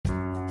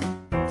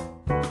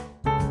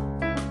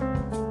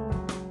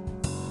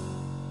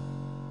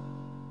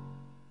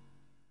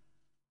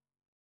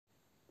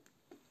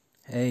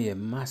Hey, a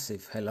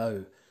massive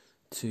hello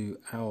to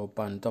our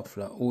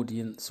Bandofla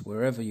audience,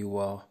 wherever you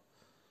are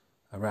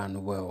around the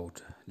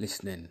world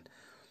listening.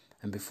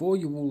 And before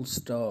you all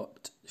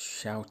start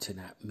shouting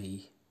at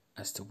me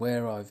as to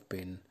where I've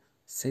been,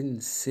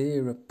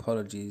 sincere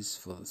apologies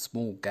for the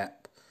small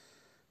gap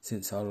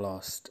since our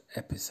last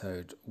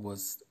episode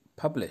was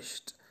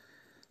published.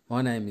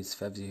 My name is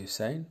Fevzi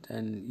Hussain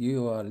and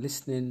you are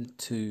listening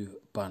to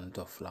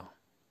Bandofla.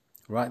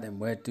 Right then,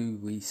 where do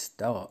we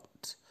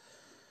start?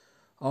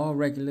 Our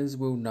regulars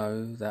will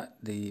know that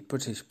the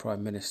British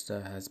Prime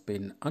Minister has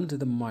been under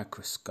the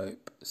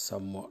microscope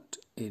somewhat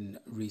in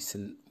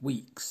recent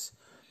weeks.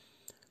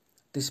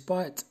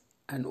 Despite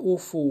an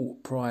awful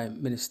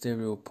prime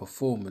ministerial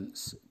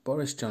performance,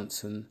 Boris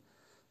Johnson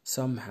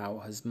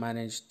somehow has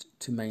managed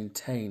to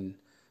maintain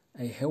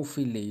a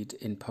healthy lead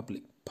in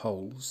public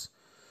polls,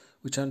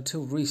 which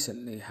until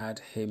recently had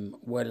him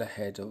well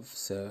ahead of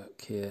Sir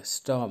Keir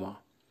Starmer.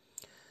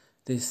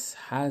 This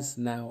has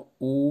now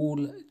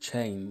all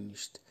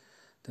changed.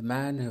 The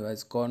man who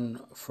has gone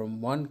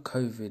from one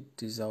COVID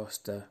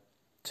disaster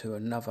to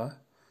another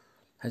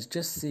has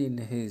just seen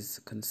his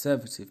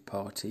Conservative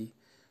Party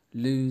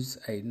lose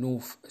a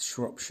North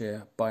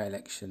Shropshire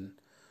by-election,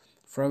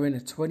 throwing a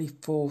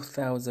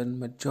 24,000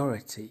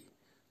 majority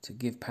to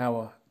give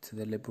power to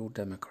the Liberal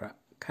Democrat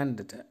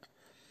candidate.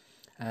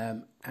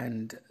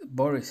 And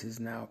Boris is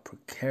now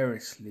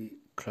precariously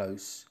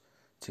close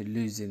to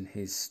losing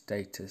his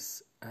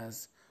status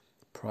as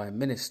Prime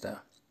Minister.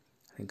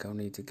 I think I'll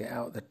need to get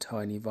out the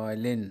tiny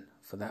violin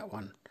for that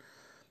one.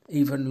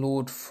 Even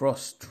Lord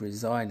Frost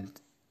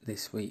resigned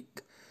this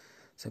week,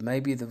 so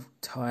maybe the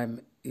time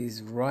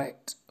is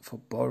right for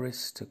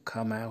Boris to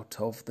come out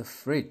of the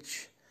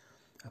fridge.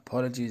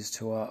 Apologies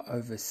to our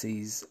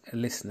overseas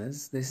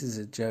listeners. This is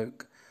a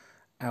joke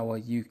our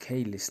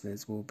UK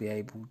listeners will be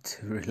able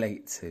to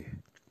relate to.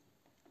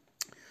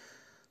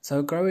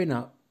 So growing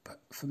up,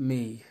 for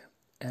me,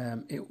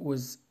 it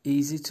was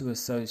easy to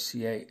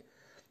associate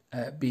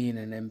being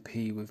an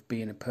MP with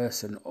being a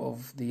person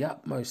of the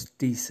utmost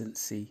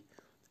decency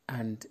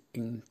and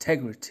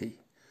integrity.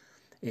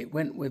 It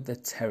went with the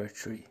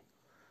territory.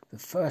 The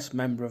first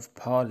member of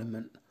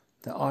Parliament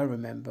that I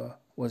remember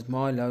was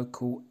my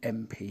local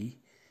MP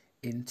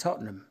in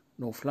Tottenham,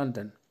 North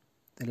London,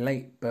 the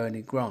late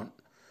Bernie Grant,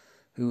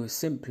 who was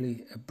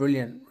simply a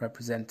brilliant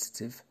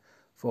representative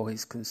for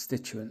his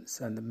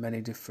constituents and the many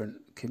different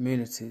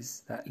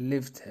communities that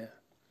lived here.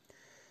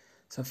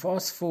 So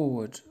fast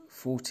forward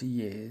 40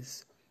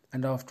 years,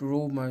 and after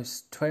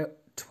almost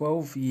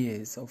 12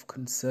 years of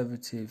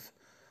Conservative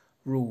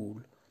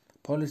rule,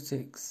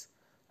 politics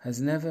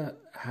has never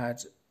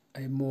had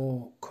a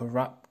more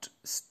corrupt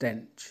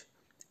stench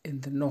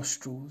in the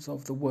nostrils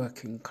of the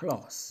working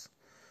class.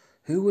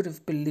 Who would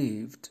have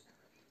believed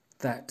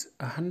that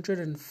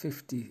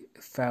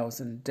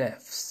 150,000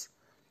 deaths,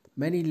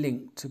 many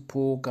linked to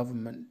poor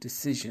government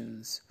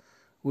decisions,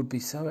 would be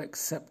so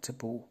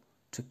acceptable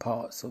to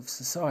parts of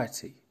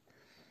society?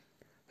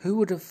 Who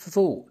would have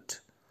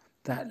thought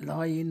that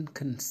lying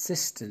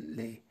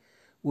consistently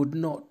would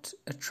not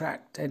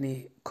attract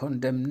any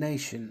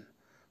condemnation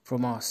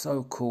from our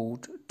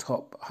so-called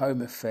top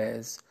Home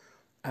Affairs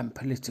and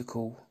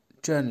political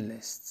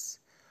journalists?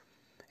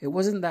 It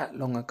wasn't that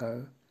long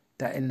ago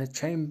that in the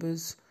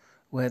chambers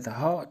where the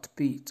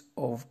heartbeat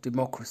of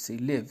democracy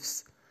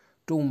lives,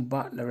 Dawn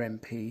Butler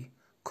MP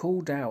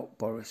called out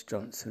Boris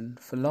Johnson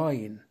for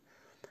lying.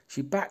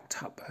 She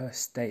backed up her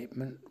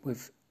statement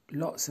with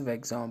lots of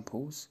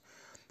examples,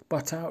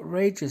 but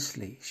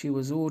outrageously she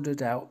was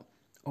ordered out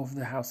of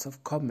the House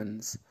of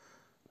Commons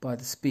by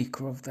the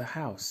Speaker of the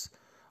House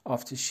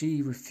after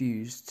she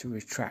refused to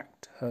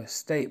retract her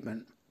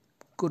statement.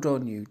 Good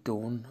on you,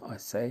 Dawn, I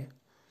say.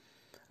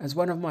 As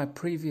one of my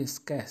previous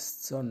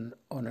guests on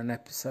an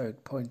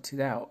episode pointed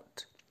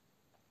out,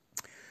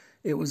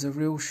 it was a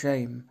real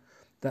shame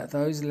that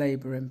those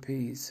Labour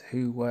MPs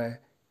who were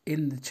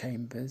in the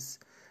chambers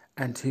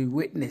and who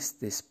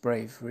witnessed this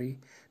bravery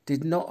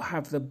did not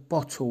have the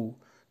bottle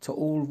to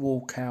all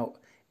walk out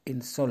in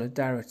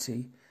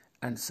solidarity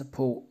and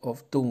support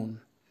of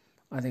Dawn.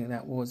 I think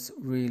that was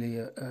really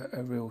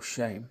a real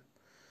shame.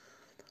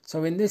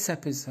 So in this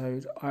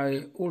episode,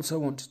 I also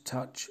want to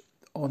touch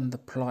on the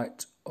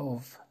plight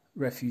of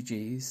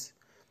refugees.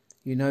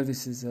 You know,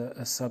 this is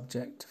a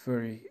subject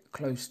very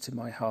close to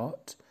my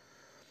heart.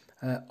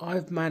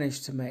 I've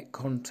managed to make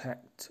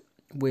contact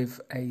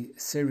with a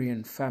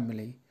Syrian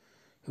family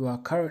who are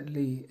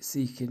currently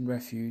seeking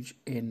refuge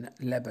in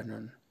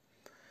Lebanon.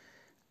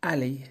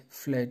 Ali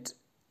fled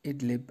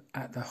Idlib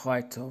at the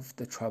height of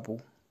the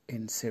trouble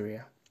in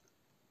Syria.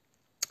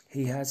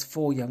 He has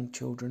 4 young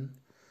children,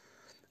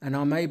 and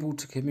I'm able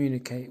to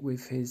communicate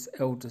with his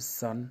eldest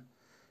son,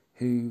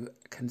 who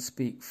can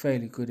speak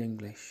fairly good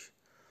English.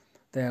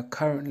 They are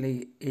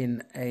currently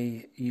in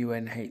a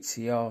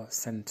UNHCR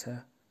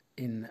centre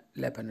in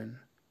Lebanon.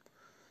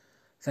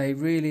 They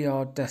really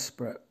are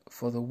desperate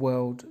for the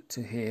world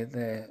to hear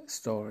their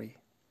story.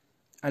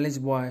 Ali's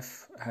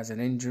wife has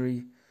an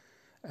injury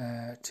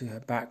to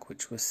her back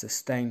which was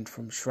sustained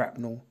from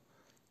shrapnel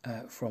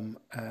from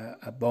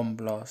a bomb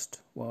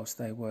blast whilst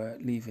they were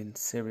leaving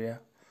Syria.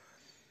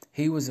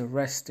 He was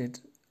arrested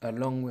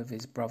along with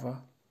his brother,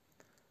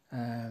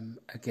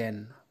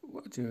 again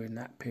during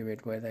that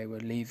period where they were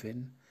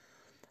leaving.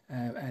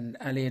 And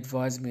Ali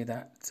advised me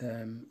that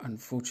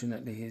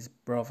unfortunately his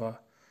brother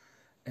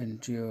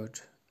endured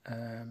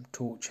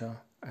torture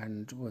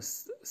and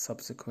was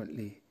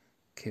subsequently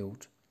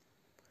killed.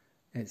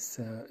 It's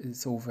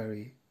all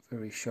very,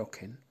 very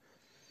shocking.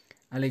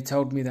 Ali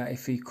told me that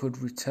if he could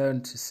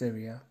return to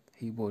Syria,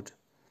 he would,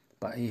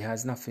 but he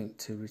has nothing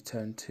to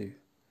return to.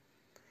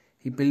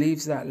 He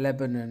believes that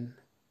Lebanon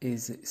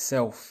is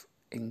itself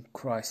in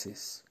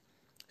crisis,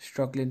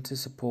 struggling to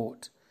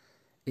support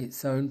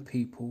its own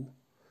people,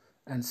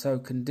 and so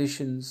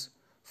conditions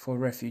for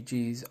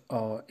refugees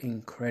are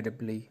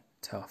incredibly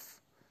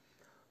tough.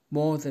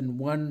 More than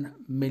 1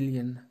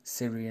 million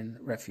Syrian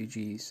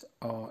refugees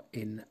are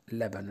in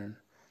Lebanon,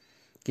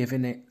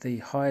 giving it the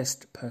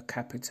highest per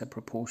capita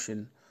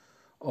proportion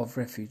of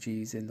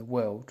refugees in the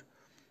world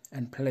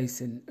and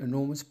placing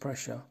enormous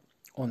pressure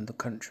on the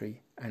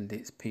country and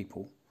its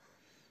people.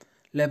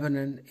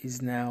 Lebanon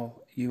is now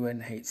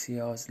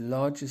UNHCR's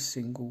largest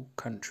single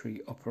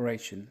country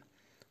operation,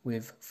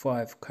 with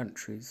 5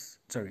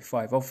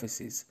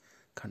 offices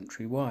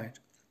countrywide.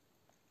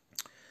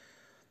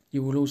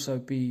 You will also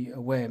be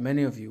aware,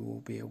 many of you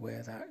will be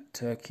aware, that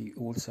Turkey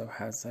also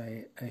has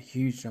a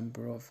huge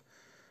number of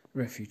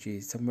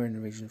refugees, somewhere in the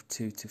region of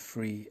 2 to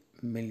 3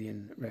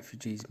 million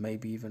refugees,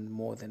 maybe even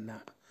more than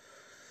that.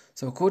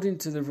 So according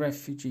to the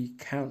Refugee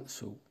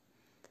Council,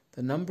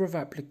 the number of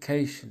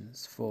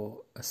applications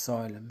for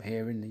asylum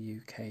here in the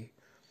UK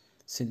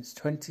since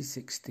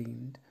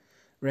 2016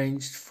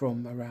 ranged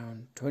from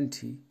around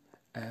 20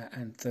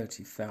 and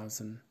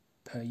 30,000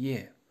 per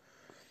year.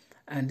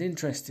 And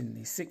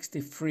interestingly,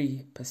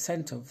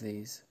 63% of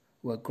these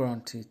were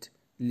granted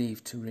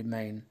leave to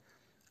remain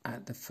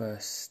at the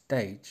first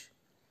stage.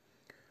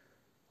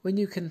 When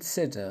you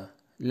consider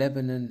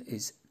Lebanon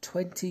is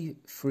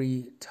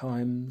 23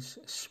 times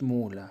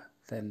smaller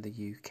than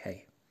the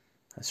UK.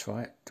 That's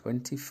right,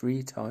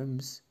 23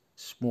 times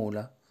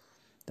smaller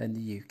than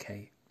the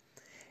UK.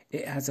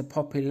 It has a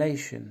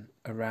population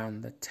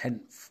around the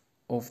 10th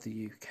of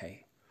the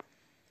UK.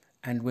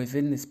 And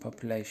within this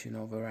population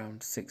of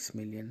around 6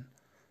 million,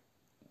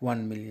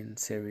 1 million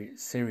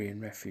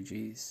Syrian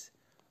refugees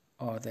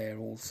are there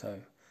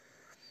also.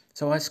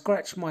 So I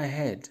scratch my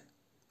head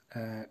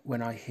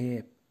when I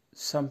hear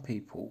some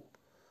people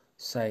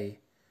say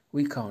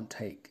we can't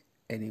take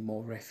any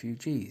more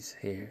refugees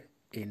here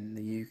in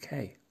the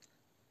UK.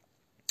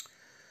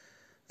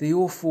 The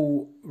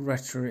awful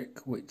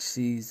rhetoric which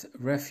sees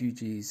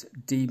refugees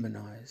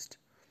demonised,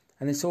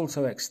 and this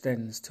also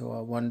extends to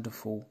our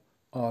wonderful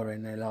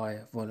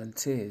RNLI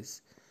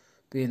volunteers,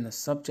 being the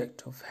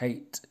subject of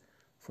hate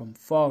from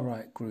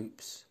far-right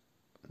groups,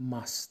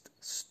 must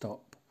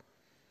stop.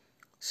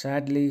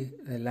 Sadly,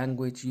 the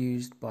language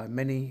used by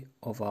many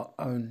of our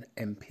own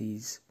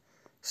MPs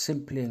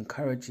simply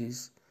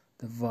encourages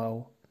the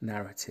vile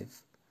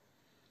narrative.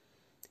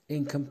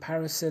 In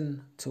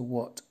comparison to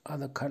what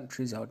other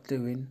countries are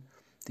doing,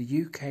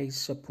 the UK's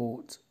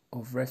support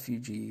of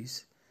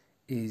refugees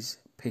is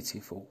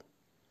pitiful.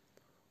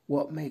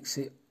 What makes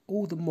it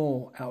all the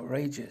more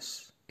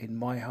outrageous, in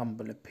my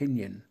humble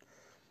opinion,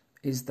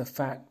 is the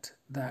fact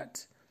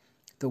that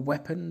the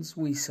weapons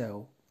we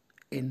sell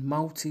in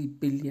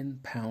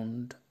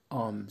multi-billion-pound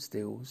arms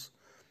deals,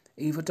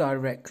 either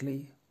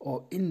directly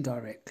or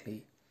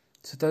indirectly,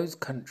 to those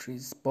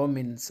countries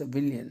bombing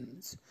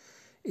civilians,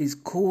 is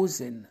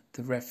causing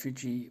the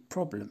refugee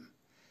problem.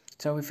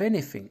 So if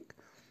anything,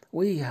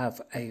 we have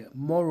a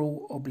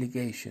moral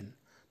obligation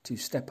to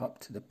step up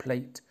to the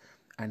plate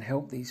and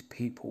help these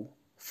people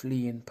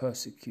fleeing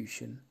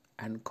persecution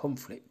and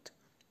conflict.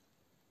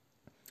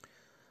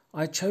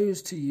 I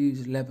chose to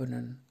use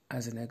Lebanon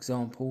as an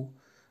example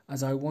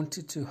as I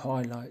wanted to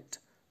highlight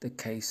the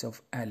case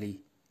of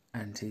Ali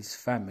and his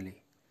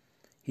family.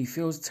 He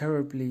feels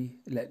terribly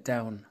let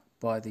down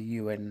by the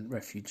UN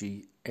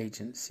Refugee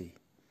Agency.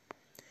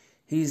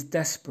 He is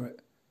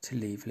desperate to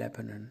leave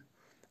Lebanon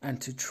and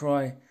to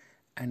try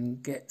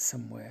and get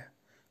somewhere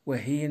where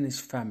he and his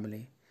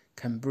family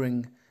can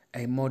bring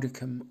a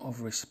modicum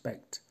of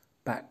respect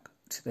back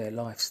to their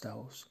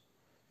lifestyles.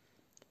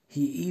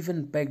 He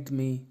even begged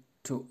me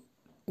to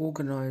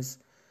organise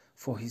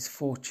for his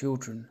 4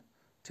 children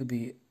to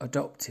be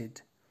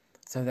adopted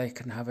so they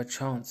can have a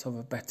chance of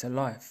a better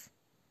life.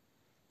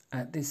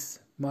 At this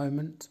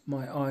moment,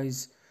 my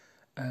eyes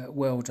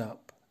welled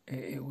up.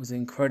 It was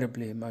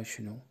incredibly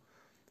emotional.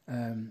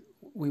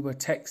 We were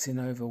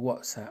texting over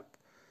WhatsApp,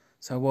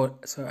 so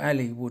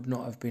Ali would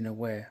not have been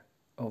aware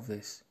of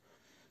this.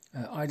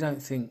 I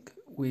don't think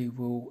we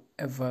will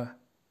ever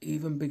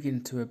even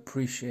begin to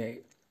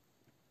appreciate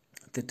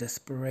the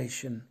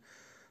desperation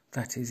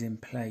that is in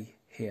play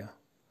here.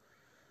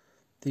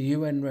 The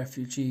UN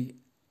Refugee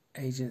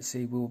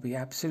Agency will be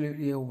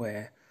absolutely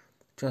aware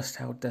just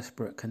how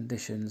desperate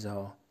conditions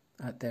are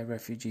at their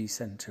refugee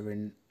centre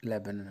in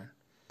Lebanon.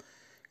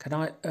 Can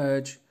I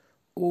urge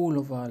all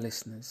of our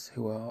listeners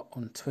who are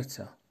on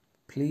Twitter,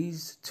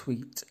 please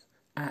tweet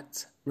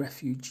at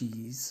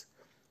refugees,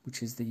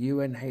 which is the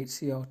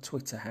UNHCR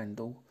Twitter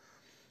handle,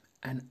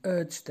 and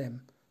urge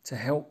them to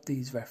help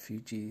these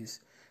refugees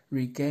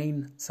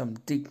regain some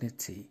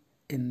dignity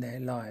in their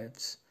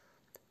lives.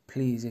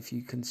 Please, if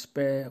you can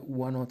spare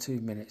 1 or 2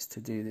 minutes to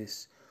do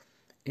this,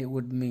 it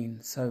would mean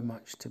so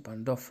much to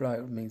Bandofla,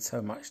 it would mean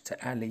so much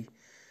to Ali,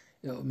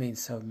 it would mean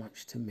so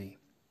much to me.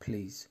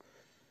 Please.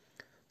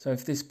 So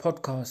if this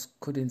podcast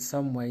could in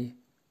some way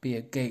be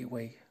a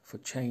gateway for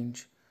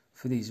change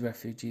for these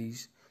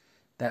refugees,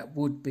 that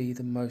would be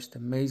the most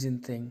amazing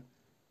thing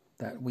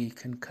that we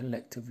can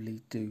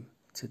collectively do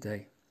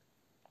today.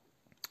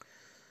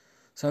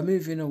 So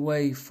moving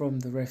away from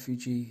the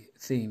refugee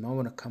theme, I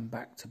want to come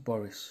back to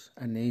Boris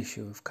and the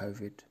issue of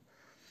COVID.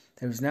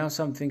 There is now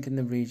something in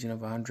the region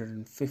of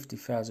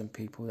 150,000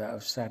 people that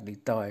have sadly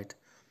died,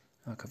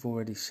 like I've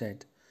already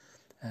said,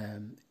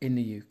 in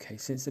the UK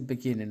since the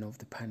beginning of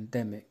the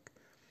pandemic.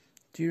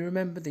 Do you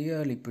remember the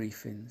early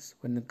briefings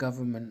when the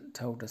government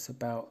told us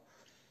about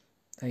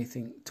they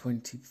think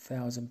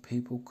 20,000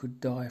 people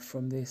could die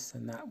from this,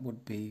 and that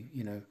would be,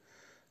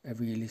 a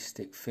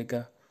realistic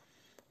figure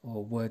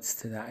or words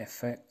to that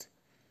effect?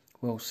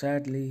 Well,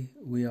 sadly,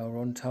 we are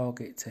on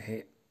target to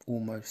hit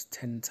almost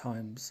 10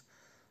 times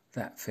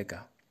that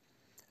figure.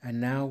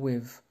 And now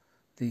with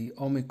the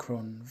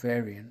Omicron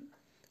variant,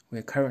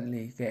 we're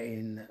currently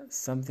getting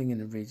something in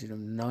the region of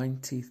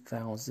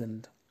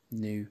 90,000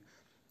 new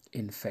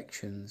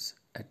infections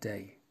a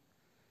day.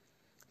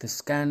 The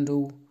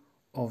scandal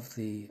of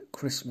the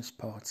Christmas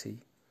party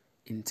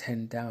in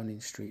 10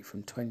 Downing Street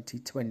from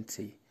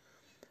 2020,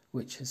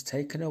 which has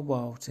taken a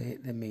while to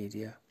hit the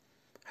media,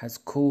 has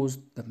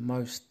caused the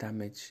most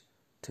damage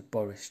to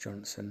Boris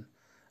Johnson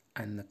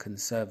and the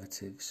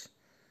Conservatives.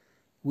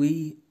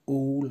 We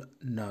all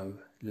know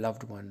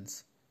loved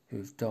ones who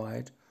have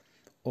died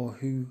or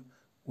who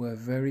were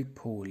very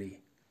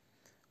poorly.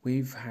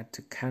 We've had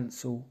to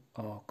cancel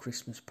our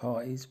Christmas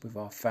parties with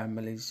our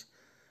families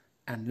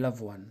and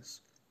loved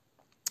ones.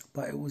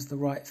 But it was the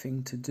right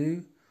thing to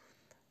do.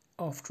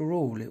 After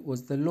all, it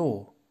was the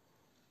law.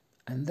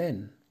 And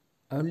then,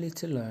 only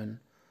to learn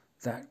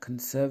that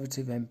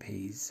Conservative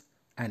MPs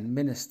and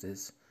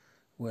ministers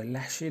were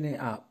lashing it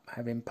up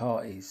having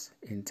parties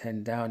in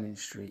 10 Downing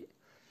Street.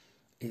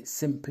 It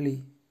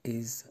simply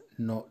is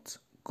not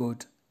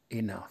good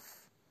enough.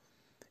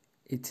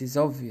 It is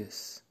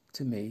obvious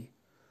to me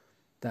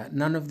that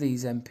none of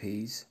these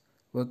MPs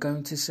were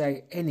going to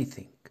say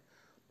anything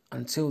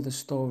until the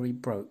story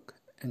broke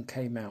and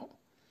came out,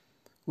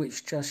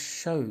 which just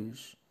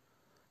shows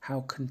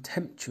how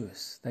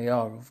contemptuous they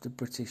are of the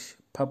British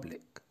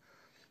public.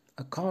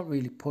 I can't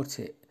really put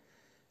it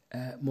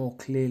more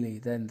clearly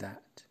than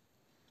that.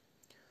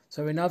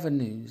 So in other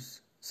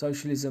news,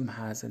 socialism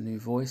has a new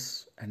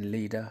voice and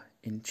leader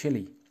in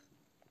Chile.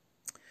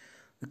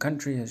 The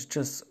country has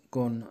just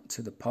gone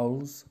to the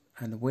polls,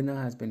 and the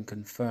winner has been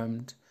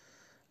confirmed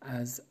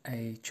as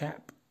a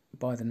chap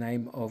by the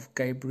name of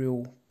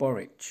Gabriel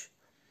Boric.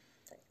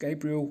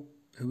 Gabriel,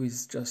 who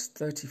is just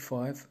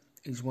 35,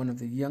 is one of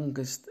the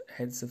youngest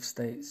heads of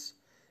states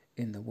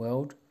in the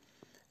world,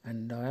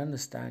 and I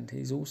understand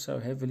he's also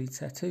heavily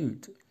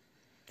tattooed.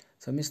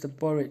 So Mr.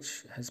 Boric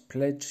has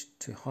pledged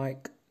to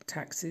hike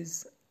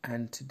taxes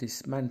and to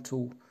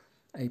dismantle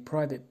a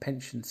private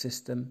pension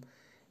system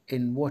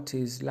in what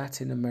is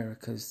Latin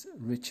America's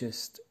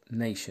richest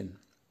nation.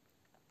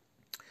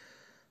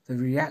 The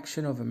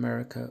reaction of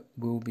America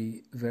will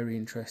be very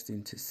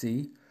interesting to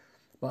see,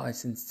 but I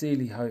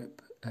sincerely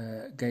hope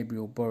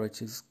Gabriel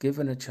Boric is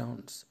given a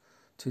chance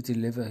to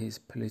deliver his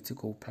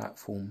political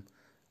platform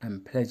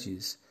and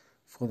pledges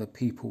for the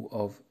people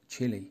of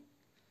Chile.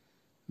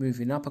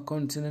 Moving up a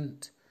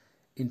continent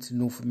into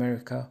North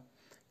America,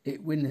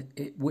 it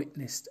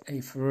witnessed a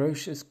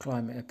ferocious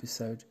climate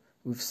episode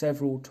with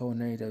several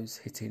tornadoes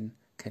hitting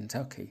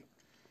Kentucky.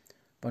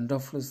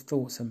 Bandofla's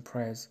thoughts and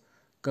prayers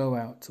go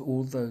out to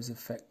all those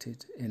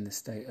affected in the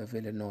state of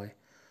Illinois.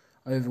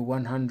 Over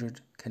 100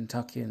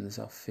 Kentuckians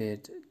are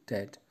feared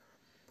dead.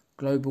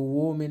 Global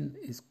warming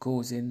is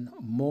causing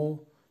more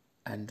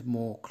and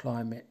more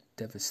climate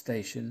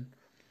devastation,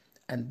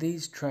 and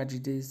these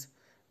tragedies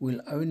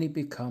will only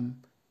become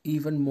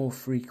even more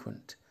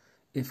frequent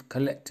if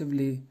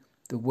collectively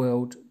the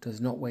world does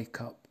not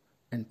wake up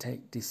and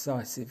take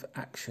decisive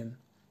action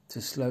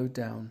to slow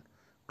down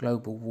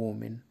global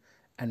warming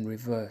and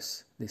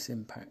reverse this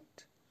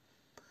impact.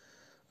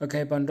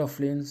 Okay,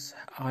 Bandoflians,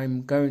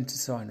 I'm going to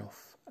sign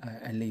off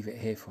and leave it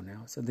here for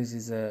now. So this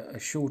is a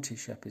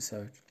shortish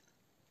episode.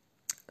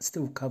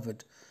 Still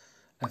covered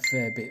a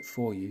fair bit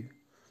for you.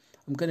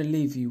 I'm going to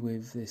leave you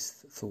with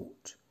this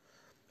thought.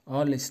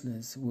 Our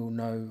listeners will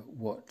know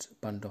what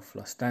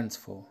Bandofla stands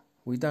for.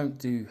 We don't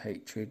do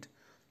hatred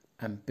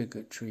and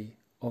bigotry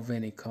of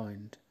any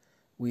kind.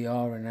 We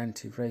are an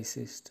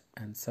anti-racist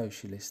and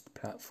socialist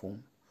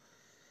platform.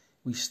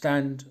 We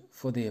stand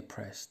for the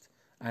oppressed,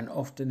 and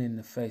often in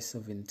the face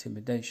of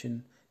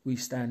intimidation, we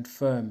stand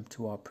firm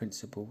to our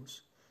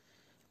principles.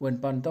 When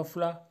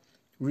Bandofla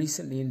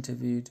recently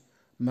interviewed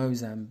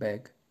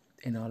Mozambique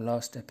in our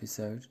last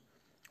episode,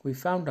 we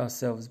found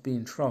ourselves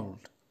being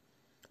trolled.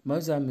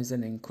 Mozam is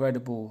an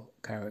incredible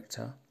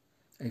character,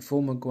 a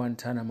former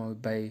Guantanamo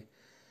Bay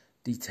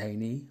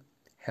detainee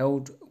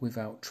held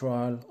without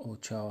trial or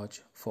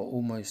charge for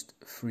almost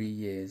 3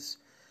 years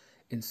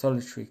in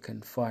solitary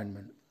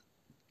confinement.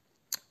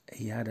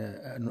 He had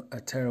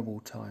a terrible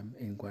time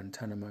in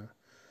Guantanamo.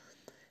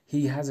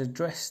 He has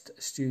addressed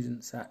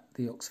students at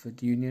the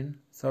Oxford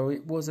Union, so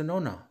it was an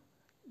honour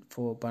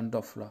for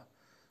Bandofla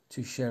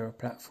to share a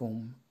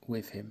platform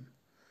with him.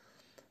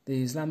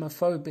 The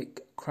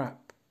Islamophobic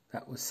crap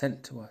that was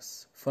sent to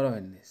us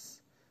following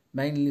this,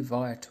 mainly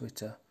via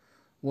Twitter,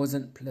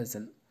 wasn't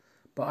pleasant,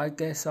 but I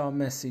guess our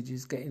message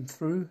is getting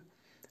through,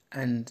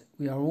 and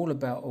we are all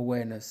about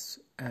awareness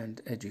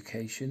and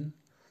education.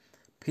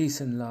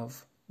 Peace and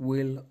love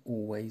will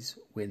always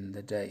win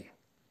the day.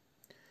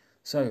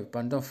 So,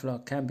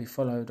 Bandofla can be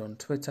followed on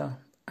Twitter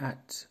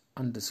at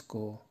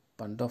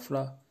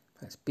 _Bandofla.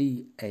 That's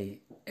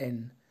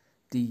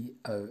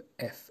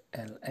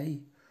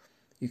BANDOFLA.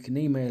 You can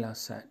email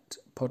us at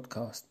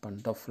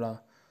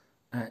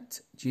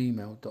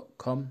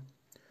podcastbandofla@gmail.com.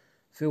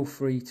 Feel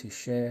free to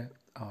share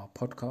our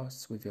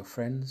podcasts with your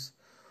friends.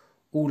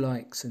 All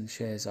likes and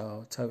shares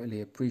are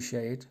totally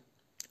appreciated.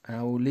 And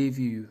I will leave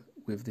you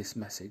with this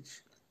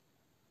message.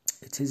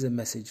 It is a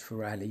message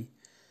for Ali,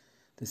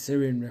 the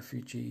Syrian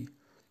refugee,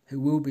 who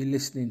will be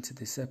listening to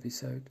this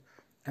episode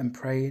and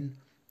praying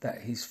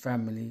that his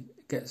family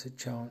gets a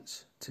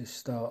chance to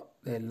start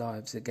their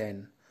lives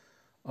again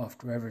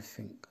after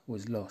everything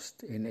was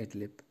lost in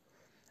Idlib.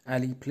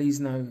 Ali, please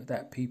know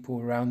that people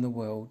around the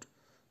world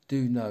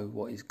do know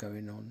what is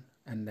going on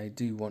and they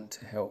do want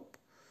to help.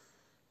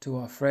 To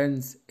our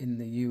friends in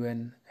the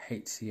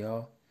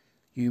UNHCR,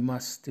 you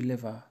must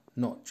deliver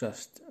not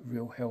just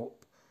real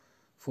help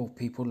for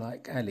people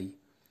like Ali,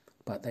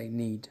 but they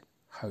need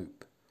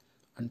hope.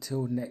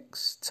 Until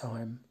next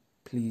time,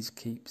 please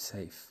keep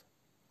safe.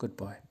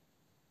 Goodbye.